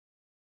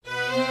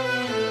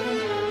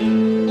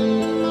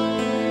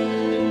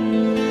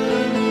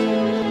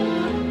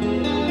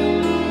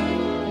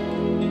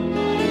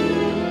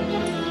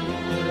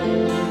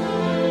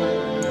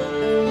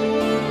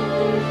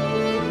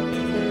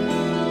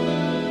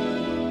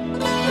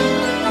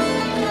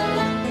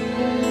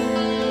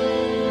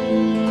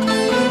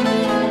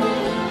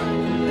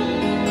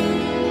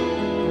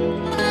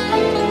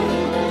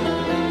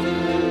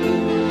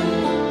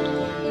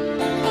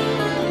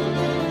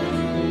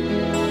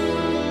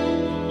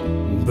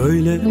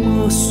Böyle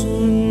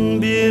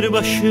masum bir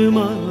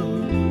başıma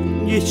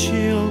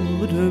geçiyor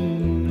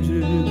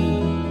ömrüm,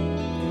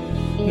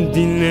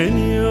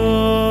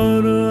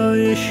 dinleniyor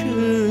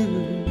yaşı,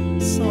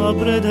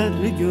 sabreder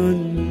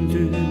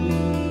gönlüm.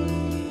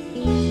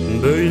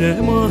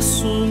 Böyle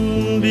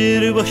masum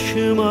bir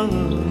başıma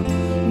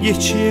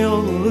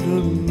geçiyor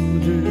ömrüm,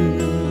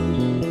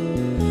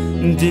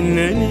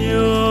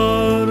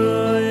 dinleniyor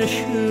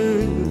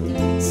yaşı,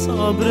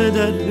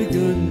 sabreder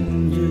gönlüm.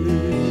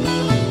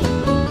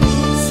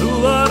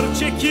 Sular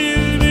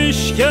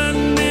çekilmiş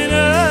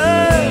kendine,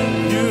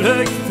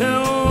 yürekte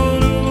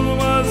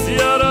olmaz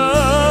yara.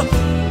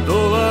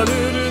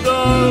 Dolanır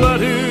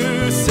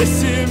dağları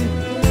sesim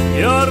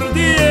yar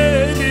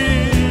diye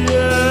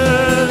diye.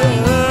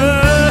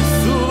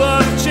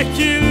 Sular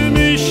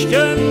çekilmiş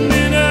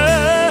kendine,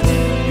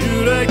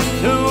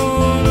 yürekte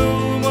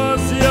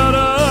olmaz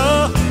yara.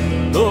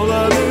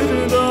 Dolanır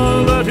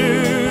dağları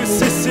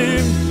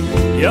sesim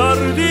yar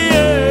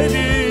diye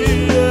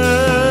diye.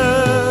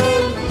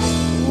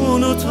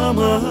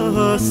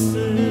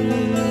 Unutamazsın,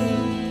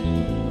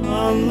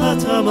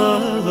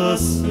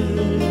 anlatamazsın.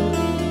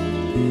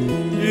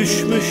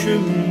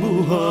 Düşmüşüm bu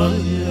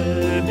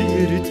hale,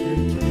 bir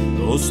tek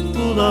dost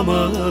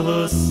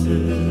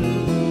bulamazsın.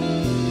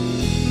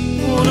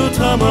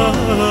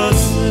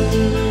 Unutamazsın,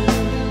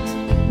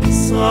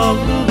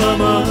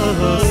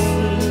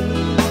 savrulamazsın.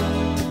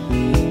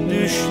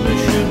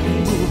 Düşmüşüm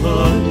bu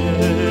hale,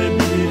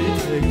 bir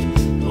tek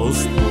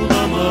dost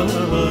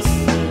bulamazsın.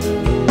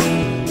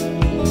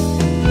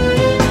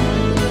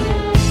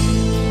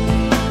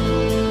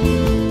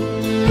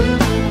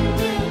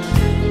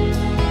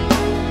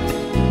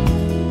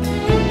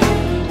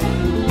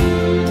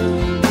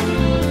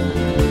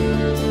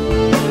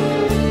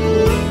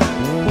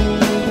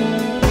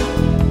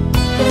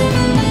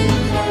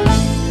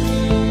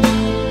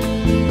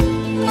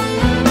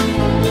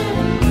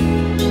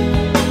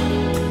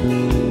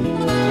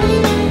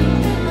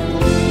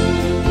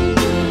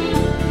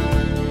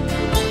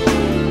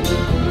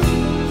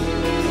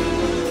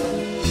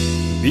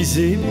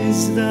 Bizi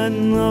bizden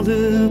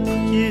alıp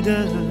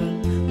gider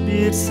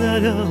bir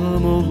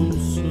selam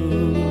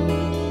olsun.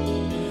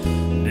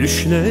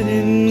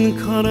 Düşlerin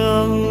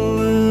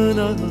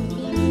karanlığına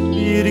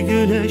bir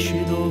güneş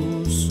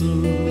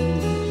doğsun.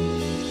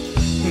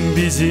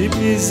 Bizi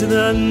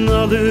bizden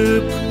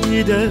alıp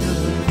gider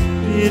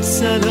bir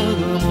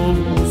selam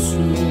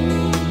olsun.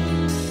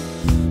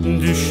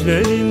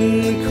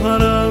 Düşlerin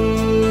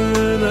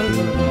karanlığına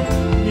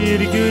bir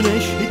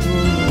güneş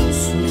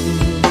doğsun.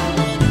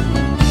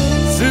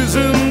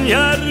 Sızım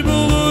yer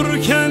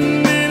bulur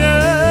kendine,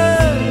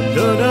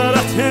 döner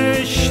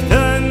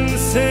ateşten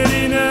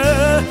serine.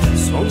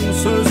 Son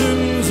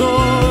sözüm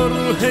zor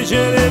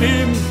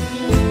hecelerim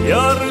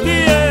yar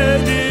diye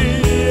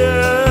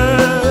diye.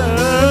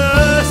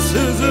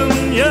 Sızım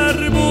yer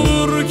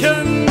bulur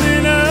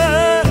kendine,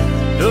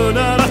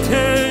 döner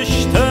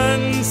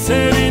ateşten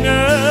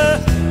serine.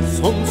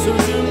 Son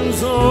sözüm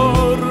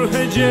zor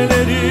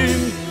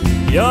hecelerim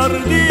yar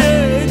diye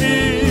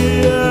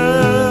diye.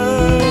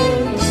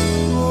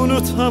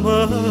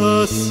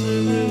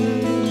 Unutamazsın,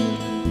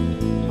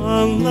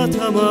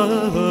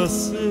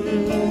 anlatamazsın.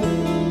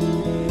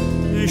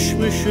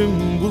 Düşmüşüm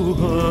bu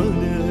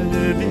hale,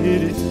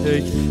 bir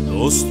tek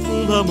dost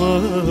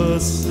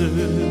bulamazsın.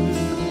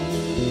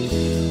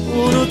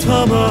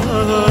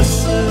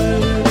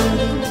 Unutamazsın,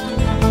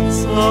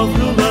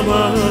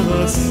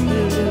 savrulamazsın.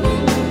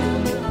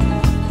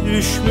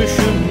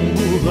 Düşmüşüm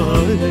bu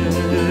hale,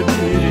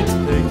 bir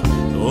tek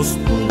dost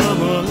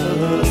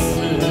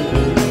bulamazsın.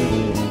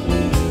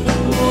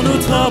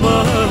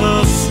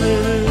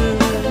 Unutamazsın,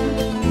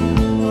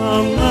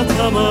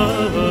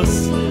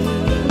 anlatamazsın.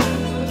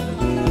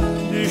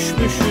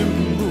 Düşmüşüm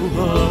bu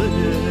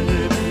hale,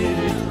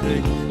 bir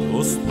tek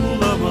dost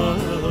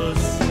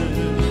bulamazsın.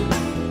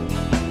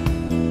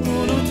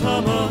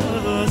 Unutamazsın.